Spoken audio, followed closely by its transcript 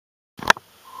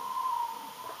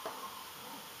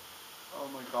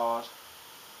God.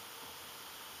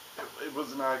 It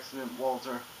was an accident,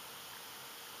 Walter. Walter?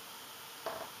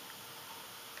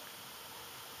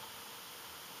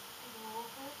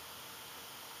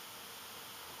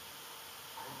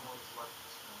 I didn't know his life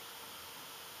was spent.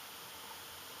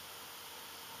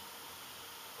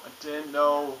 I didn't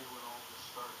know. When all this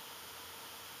started.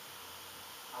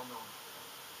 I know him.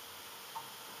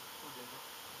 Who did it?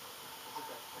 Was it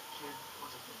that kid?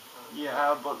 What's his name?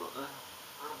 Yeah, but...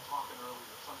 heard him talking earlier.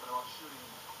 Something about shooting him.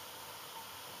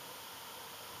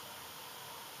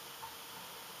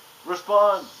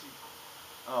 Respond!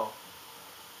 Oh.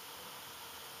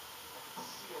 I could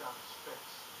see it on his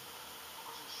face. I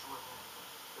wasn't sure then.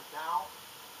 But now...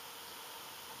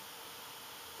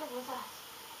 It was us.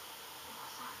 It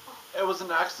was our fault. It was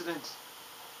an accident.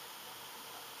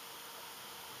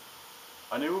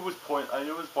 I knew it was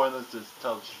pointless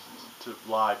to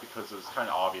lie because it was kind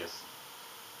of obvious.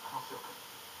 I don't feel good.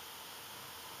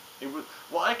 It was.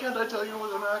 Why can't I tell you it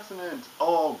was an accident?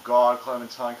 Oh God,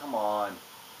 Clementine, come on.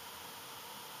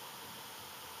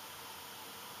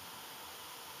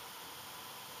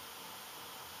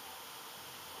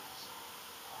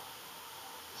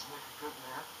 Is Nick a good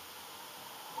man?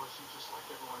 Or is he just like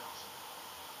everyone else?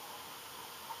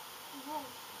 He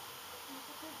is. He's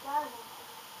a good guy, Walter.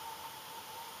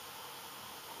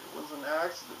 It was an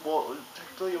accident. Well,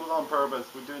 technically it was on purpose.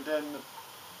 We didn't.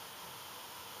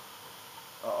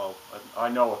 Uh-oh. I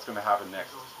know what's going to happen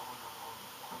next. I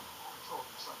told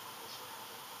him something like this would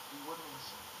happen. He wouldn't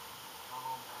listen.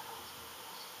 Oh, Matt, I was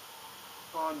nervous.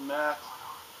 Come on, Matt.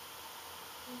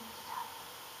 We need to tell him.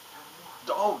 Tell him what?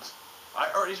 Don't!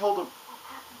 I already told him. What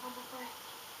happened on the bridge?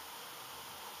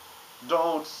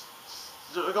 Don't.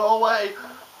 Go away.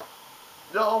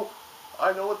 No.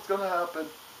 I know what's going to happen.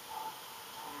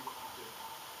 Tell me what you did.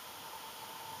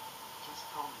 Just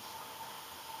tell me something.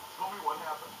 Tell me what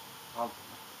happened.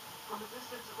 From a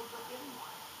distance, it looked like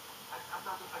anyone. I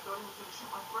thought he was going to shoot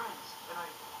my friends, and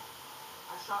I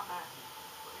shot Matthew.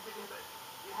 But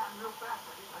it happened real fast.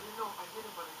 I didn't know if I hit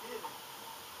him, but I did.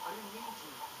 I didn't mean to.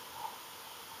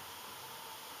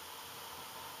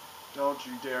 Don't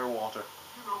you dare, Walter.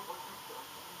 You know what you've done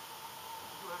to me.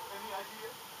 Do you have any idea?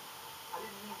 I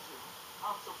didn't mean to.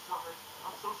 I'm so sorry.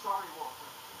 I'm so sorry, Walter.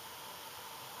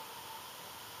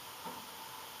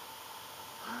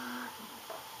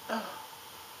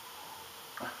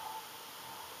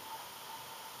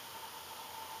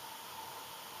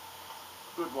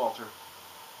 Good, Walter.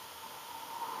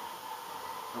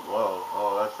 Whoa.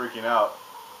 Oh, that's freaking out.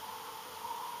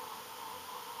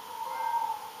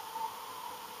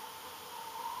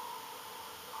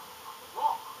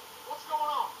 Walt, what's going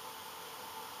on?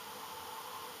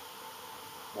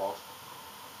 Walt.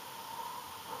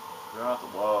 You're not the...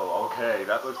 Whoa, okay,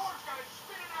 that looks... The storm's got it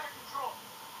spinning out of control.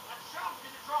 That sound's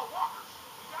gonna draw walkers.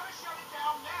 We gotta shut it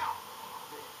down now.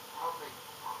 Vic, help me.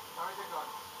 Carry the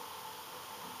guns.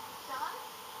 Son?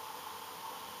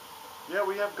 Yeah,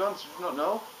 we have guns. Did you not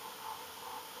know?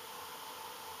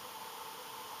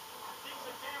 That thing's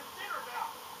a damn dinner bell.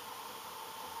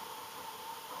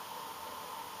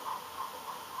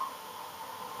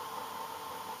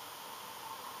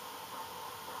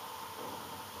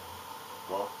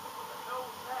 Well, What the hell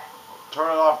was that? turn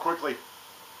it off quickly.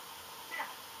 Damn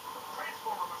it.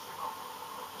 Transformer must have gone.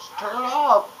 Just turn it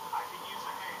off. I can use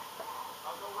a hand.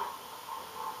 I'll go with you.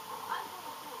 I'm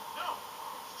going too. No,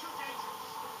 it's too dangerous.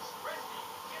 Resty,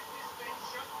 get this thing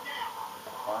shut down.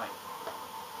 Fine.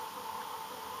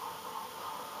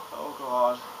 Oh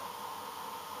God.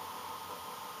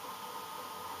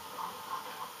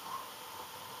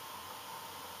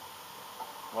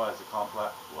 What is it?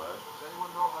 Complex? What? Does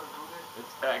anyone know how to do this?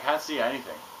 I can't see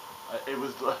anything. It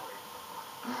was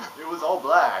it was all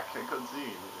black. I couldn't see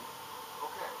anything.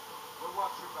 Okay, we'll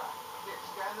watch your back. Here,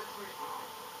 scan the trees with me.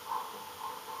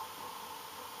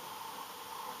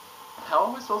 How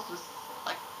am I supposed to?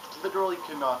 I literally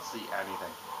cannot see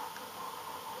anything.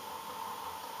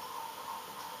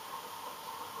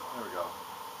 There we go.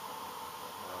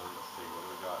 Let's see, what do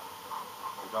we got?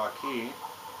 We got a key.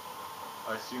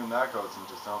 I assume that goes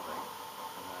into something.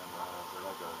 And then, there's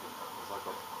like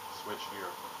a switch here.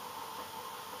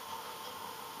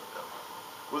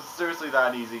 Was it seriously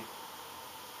that easy?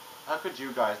 How could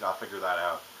you guys not figure that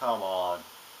out? Come on.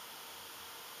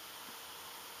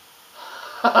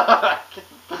 I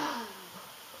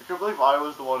can't believe I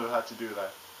was the one who had to do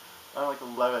that. I'm like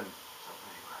 11.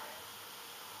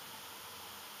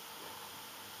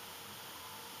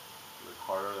 Look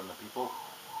harder than the people.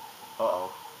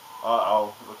 Uh-oh.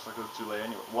 Uh-oh. Looks like it was too late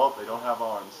anyway. Well, they don't have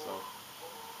arms, so...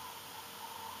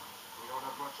 We don't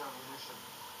have much ammunition.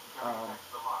 We gotta get back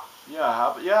to the lodge.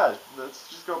 Yeah, let's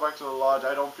just go back to the lodge.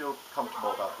 I don't feel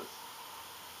comfortable about this.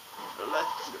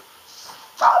 Let's go.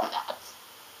 Stop that!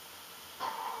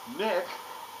 Nick,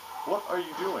 what are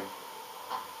you doing?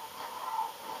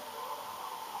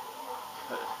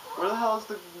 Where the hell is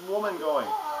the woman going?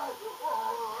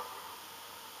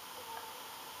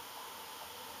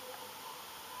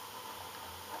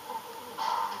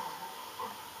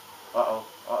 Uh-oh,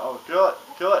 uh-oh, kill it,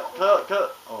 kill it, kill it, kill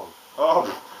it. Oh,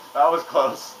 that was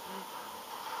close.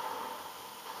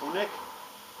 Oh, Nick.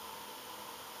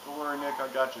 Don't worry, Nick, I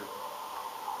got you.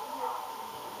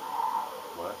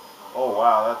 What? Oh,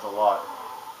 wow, that's a lot.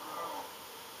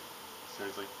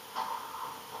 Seriously.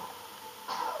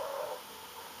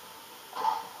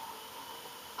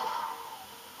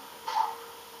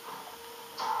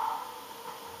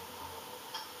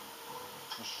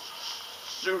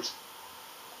 Shoot!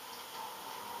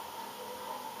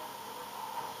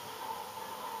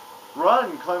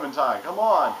 Run, Clementine, come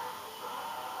on!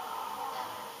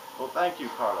 Well, thank you,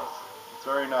 Carlos. It's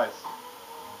very nice.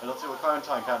 I don't see what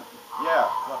Clementine can... Yeah.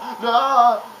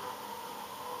 No!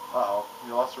 Uh-oh,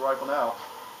 you lost your rifle now.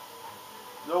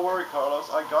 Don't worry,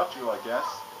 Carlos, I got you, I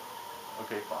guess.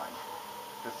 Okay, fine.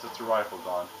 Guess it's your rifle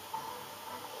gone.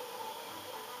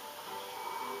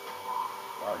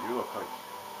 Wow, you look like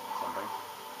something.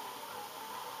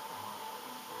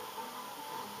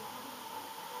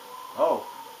 Oh.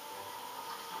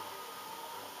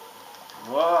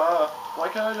 Why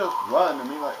can't I just run? I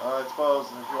mean, like, I suppose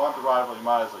if you want the rifle, you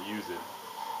might as well use it.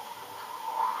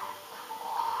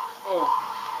 Oh.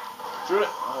 Shoot it.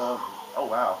 Oh,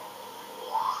 wow.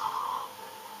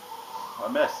 I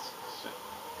missed. Shit.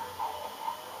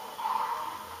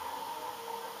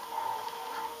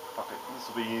 Okay, this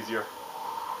will be easier.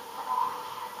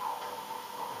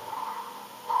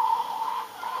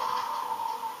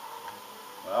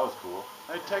 Well, that was cool.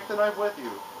 Hey, take the knife with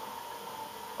you.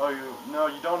 Oh, no,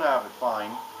 you don't have it.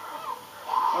 Fine.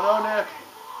 Oh no, Nick.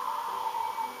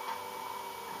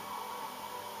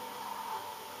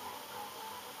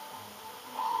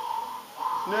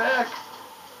 Nick.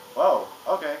 Whoa.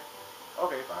 Okay.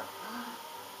 Okay, fine.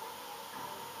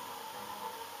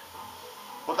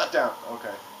 Put that down.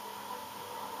 Okay.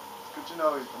 It's good to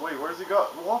know. Wait, where's he go?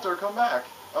 Walter, come back.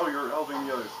 Oh, you're helping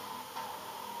the others.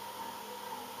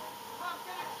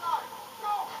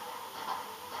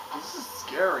 This is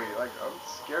scary. Like, I'm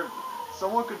scared.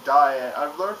 Someone could die.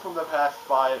 I've learned from the past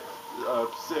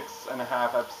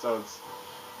 6.5 episodes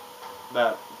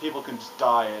that people can just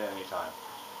die at any time.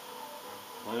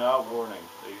 Without warning.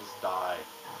 They just die.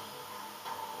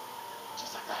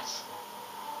 Just like that.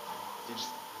 They're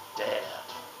just dead.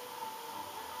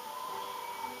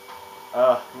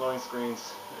 Loading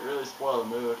screens. They really spoil the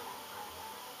mood.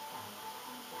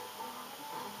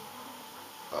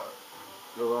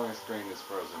 The loading screen is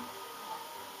frozen.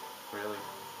 Really?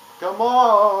 Come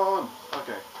on!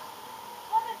 Okay.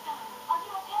 Are you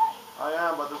okay? I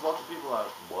am, but there's lots of people out.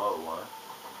 Whoa, what?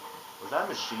 Was that a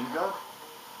machine gun?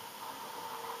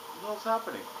 What the hell's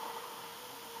happening?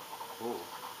 Ooh.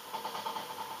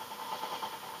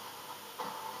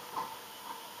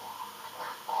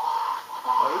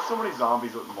 Oh, there's so many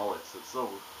zombies with mullets. It's so...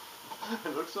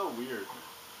 it looks so weird.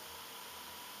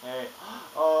 Hey.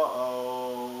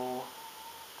 Uh-oh.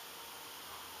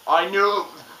 I knew...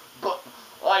 But...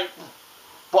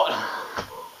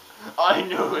 I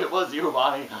knew it was you,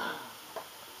 Bonnie.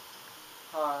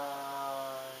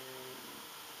 Hi.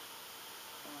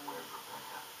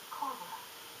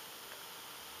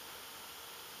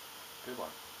 Good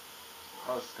one. I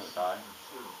was just gonna die.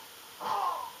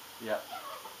 Yeah.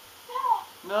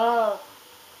 No!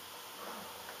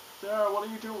 Sarah, what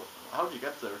are you doing? How did you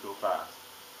get there so fast?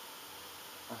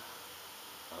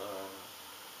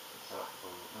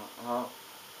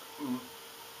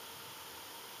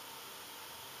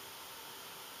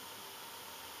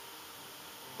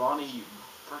 Bonnie, you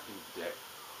freaking dick.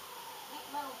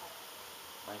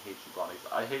 I hate you, Bonnie.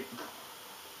 I hate...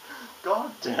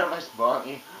 God damn it,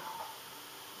 Bonnie.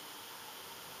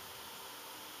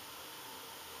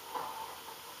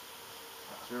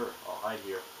 Sure, I'll hide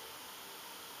here.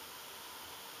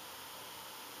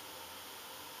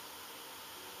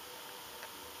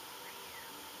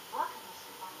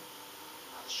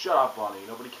 Shut up, Bonnie.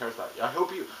 Nobody cares about you. I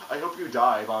hope you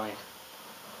die, Bonnie.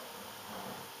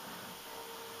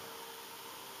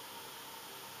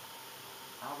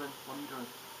 Alvin, what are you doing?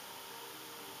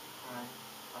 Hi.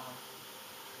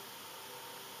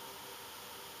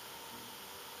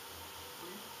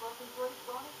 Please fucking break,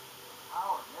 Bonnie?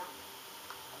 Power and everything.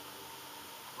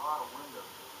 A lot of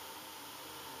windows.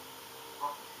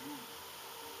 Fucking huge.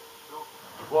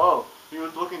 Whoa, he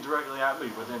was looking directly at me,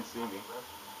 but didn't see me.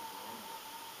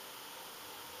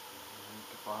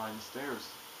 behind the stairs.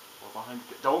 Or behind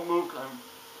the... Don't move,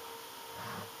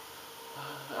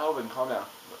 Alvin, calm down.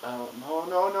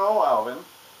 No, Alvin.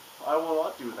 I will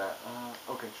not do that.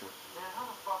 Okay, sure. Man, how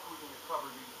the fuck are we gonna cover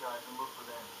these guys and look for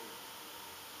them too?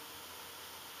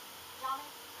 Johnny,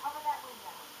 cover that window.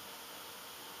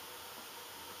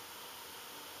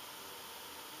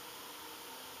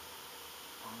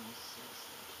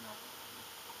 Seriously, I cannot.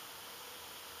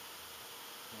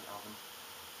 Hey, Alvin.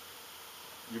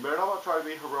 You better not try to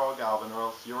be heroic, Alvin, or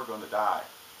else you're going to die.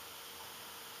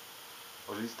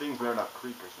 Or these things better not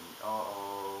creak or something.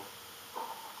 Uh-oh.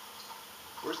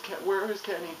 Where is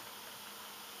Kenny?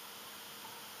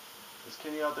 Is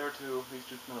Kenny out there too? He's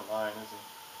just in a line, is he?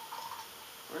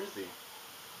 Where is he?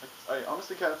 I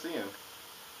honestly can't see him.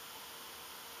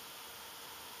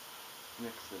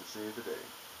 Nixon, save the day.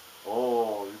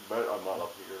 Oh, you bet I'm not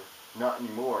up here. Not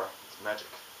anymore. It's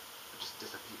magic. I just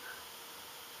disappear.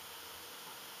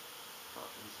 Oh,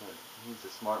 he's a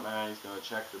smart man. He's gonna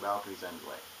check the balconies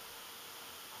anyway.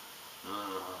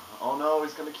 Oh no,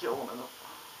 he's gonna kill him.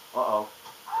 Uh-oh.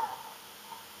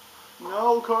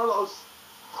 No, Carlos.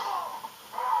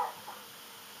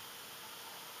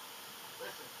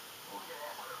 Listen, I want to get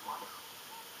asked this once.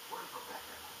 Where's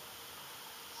Rebecca?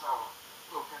 So,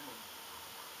 look, I mean,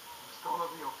 it's gonna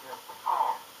be okay.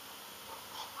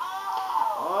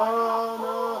 Oh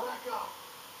no. Rebecca,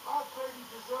 our baby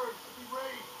deserves to be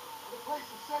raised. The place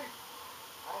is safe.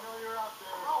 I know you're out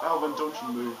there. Alvin, don't you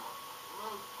move.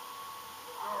 Luke,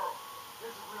 the girl,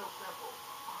 this is real simple.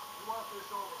 You want this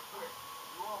over quick.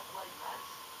 You all play nice.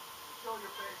 You show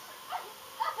your face.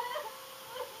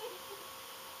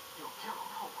 You'll kill him.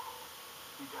 No.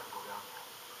 We gotta go down there.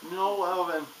 No,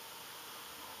 Alvin.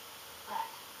 Back.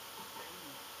 The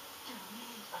baby. You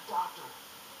need a doctor.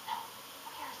 No,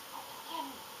 where's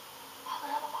Kenny? How the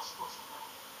hell am I supposed to know?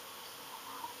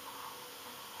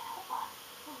 Help us.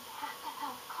 We have to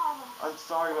help Carlos. I'm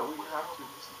sorry, but we have to.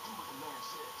 Listen, do what the man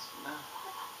says.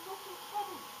 What about Luke and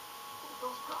Kenny? Look at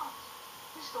those guns.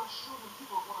 He starts shooting,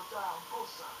 people are gonna die on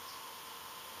both sides.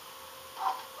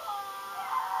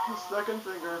 The second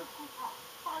finger.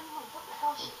 Finally, what the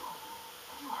hell is she gonna do?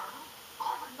 Have you heard him?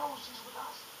 Carver knows she's with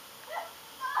us.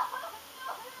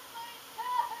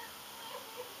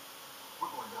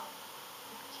 We're going down there.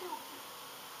 He'll kill you.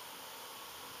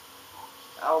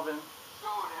 Alvin.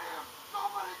 Shoot him!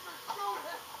 Somebody just shoot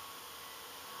him!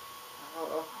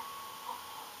 Uh-oh.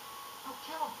 He'll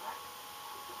kill him, Black.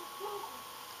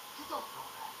 You don't know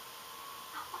that.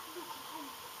 I'll find Luke and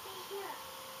Kenny. Stay here.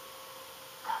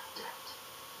 God damn it.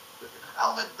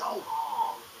 Alvin, no!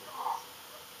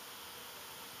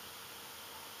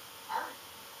 Hurry.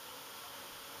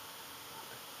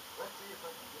 Let's see if I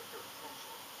can get your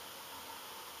attention.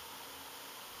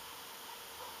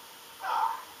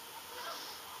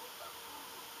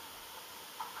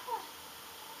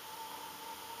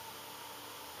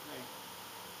 Hey.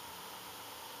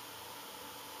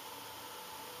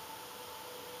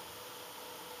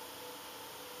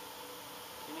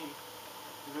 Kenny.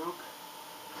 Luke.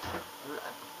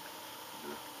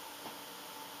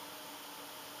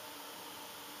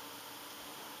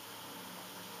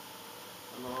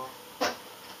 Hello?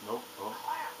 Nope. Oh.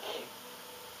 Hey.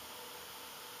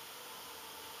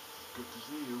 Good to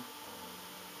see you.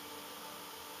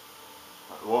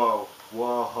 Whoa.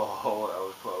 Whoa. That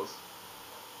was close.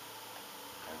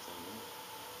 Can't see me.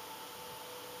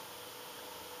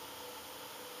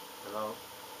 Hello?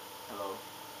 Hello?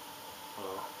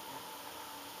 Hello?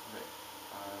 Okay.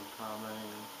 I'm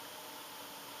coming.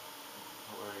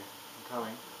 Don't worry. I'm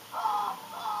coming.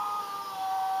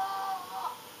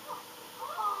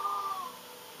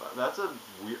 That's a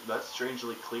weird, that's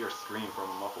strangely clear scream from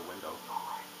a muffled window.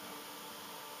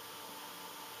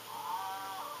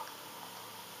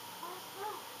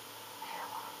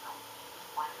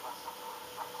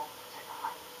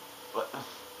 What?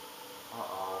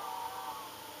 Uh-oh.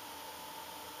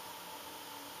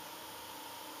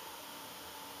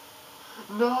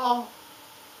 No!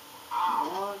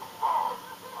 What?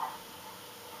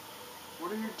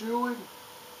 What are you doing?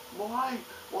 Why?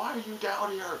 Why are you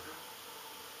down here?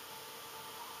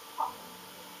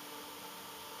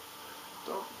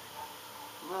 Don't.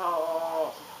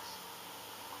 No.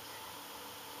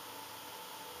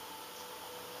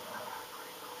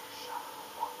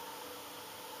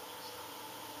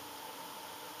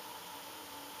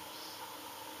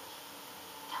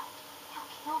 He'll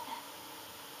kill them.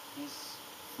 He's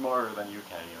smarter than you,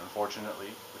 Kenny,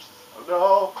 unfortunately. Which is. Oh,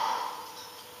 no!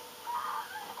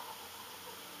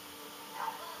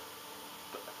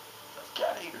 That's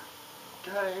Kenny!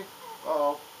 Kenny!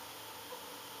 Oh.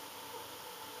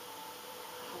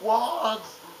 What?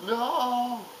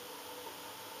 No!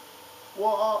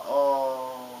 What?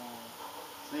 Oh.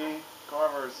 See?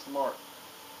 Carver is smart.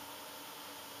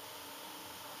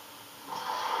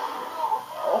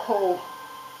 Oh.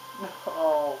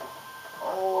 No.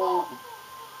 Oh.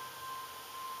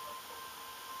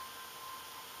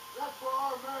 That's for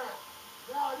our man.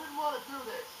 Now, I didn't want to do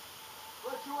this,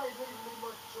 but you ain't leaving me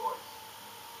much choice.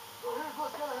 So here's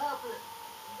what's gonna happen.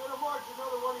 I'm gonna march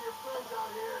another one of your friends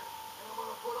out here, and I'm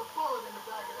gonna put a bullet in the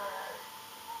back of their head.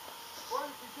 Or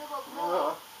you can give up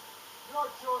now. Your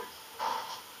choice.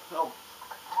 No.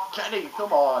 Kenny,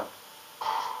 come on.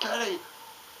 Kenny. Kenny,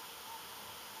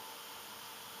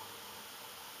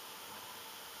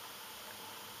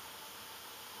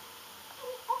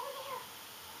 over there.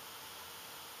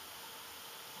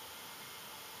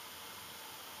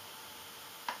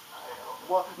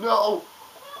 What? No. No, no.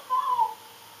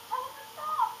 Tell him to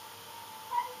stop.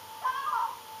 Kenny,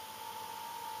 stop.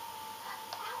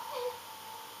 Alvin.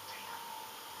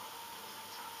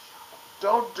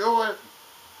 Don't do it.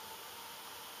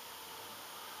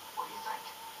 What do you think?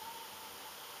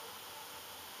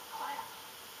 Claire.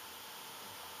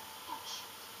 Don't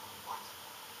shoot. What?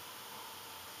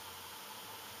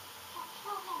 He'll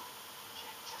kill him.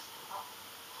 Jack, just give up.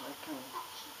 I can. What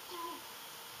he's doing.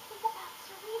 Think about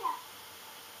Sarita.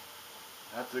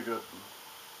 That's a good.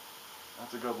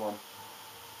 That's a good one.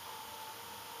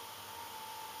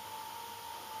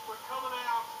 We're coming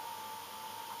out.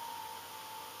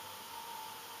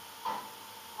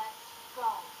 Let's go.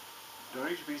 Don't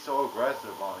need to be so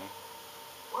aggressive, Bonnie.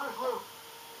 Where's Luke?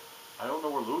 I don't know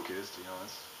where Luke is, to be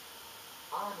honest.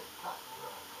 I'm in cut and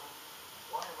run, huh?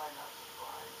 Why am I not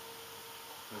surprised?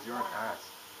 Because you're an ass.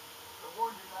 I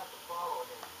warned you not to follow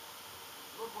him.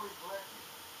 Look where he's led you.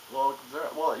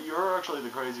 Well, you're actually the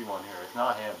crazy one here. It's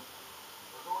not him.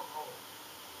 We're going home.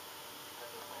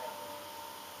 As a family.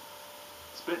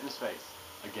 Spit in his face.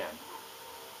 Again.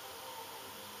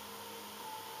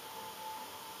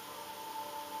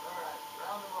 Alright,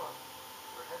 round them up.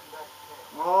 We're heading back to camp.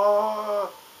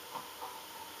 Oh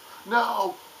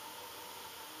no!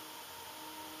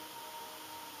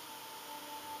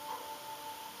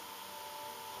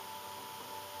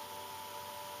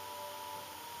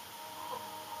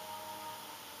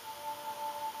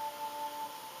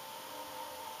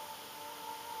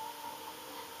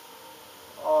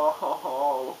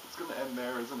 Oh, it's gonna end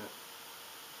there, isn't it?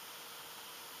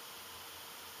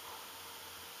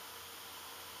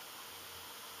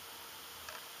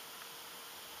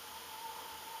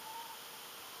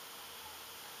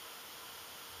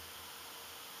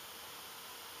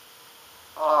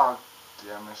 Ah,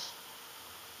 damn it.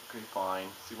 Okay, fine.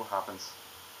 See what happens.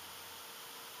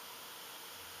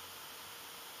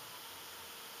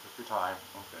 Take your time.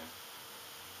 Okay.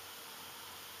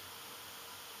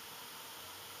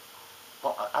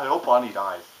 But I hope Bonnie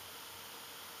dies.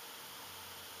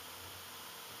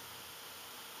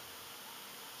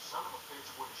 Son of a bitch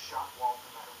would have shot Walt no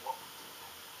matter what we did.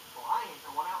 Well, I ain't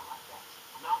going out like that.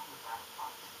 Not without a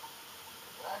fight.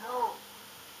 I know.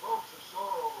 Folks are sore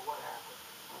over what happened.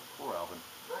 Poor Alvin.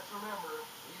 Let's remember,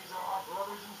 these are our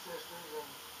brothers and sisters, and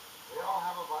they all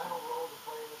have a vital role to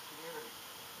play in this community.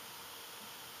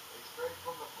 They strayed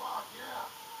from the flock, yeah.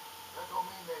 That don't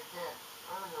mean they can't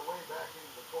earn their way back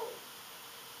into the fold.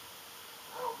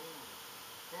 That don't mean we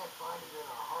can't find it in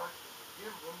our hearts to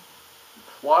forgive them.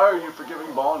 Why are you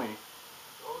forgiving Bonnie?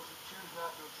 Those who choose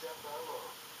not to accept our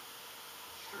love.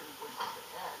 Sure wish they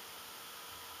had.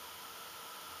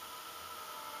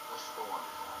 The storm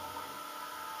is on the way.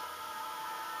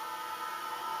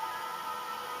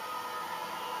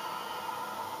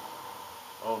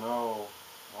 Oh no.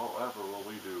 Whatever will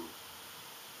we do?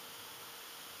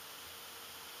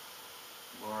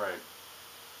 Alright.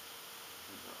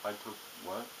 I took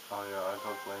what? Oh yeah, I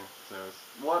took blame. There's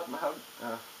what? How?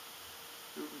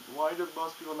 Why did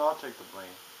most people not take the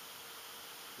blame?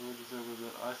 Who deserves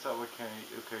it? I sat with Kenny.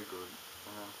 Okay, good.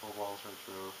 And then told Walter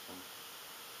the truth, and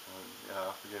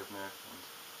yeah, forgiveness, and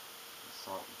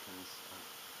Sawkins.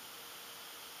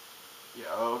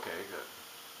 Yeah, okay, good.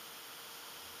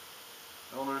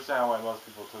 I don't understand why most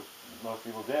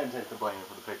people didn't take the blame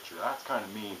for the picture. That's kind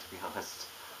of mean, to be honest.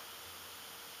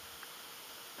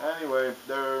 Anyway,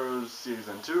 there's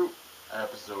season 2,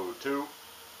 episode 2.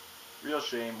 Real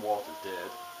shame Walter's dead,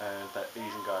 and that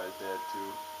Asian guy is dead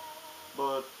too.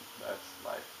 But that's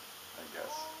life, I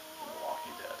guess, in The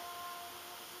Walking Dead.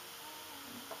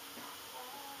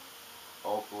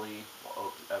 Hopefully,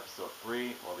 episode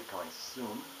 3 will be coming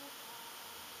soon.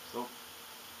 So,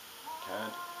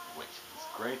 can't wait. It's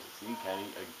great to see Kenny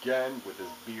again with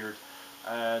his beard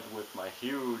and with my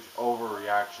huge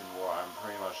overreaction where I'm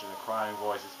pretty much in a crying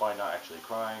voice despite not actually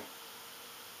crying.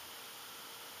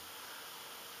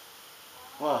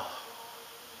 Well,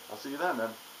 I'll see you then,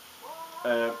 man.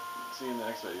 See you in the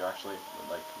next video, actually.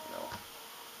 Like, you know,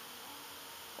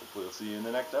 hopefully I'll see you in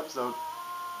the next episode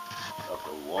of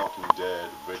the Walking Dead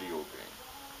video game.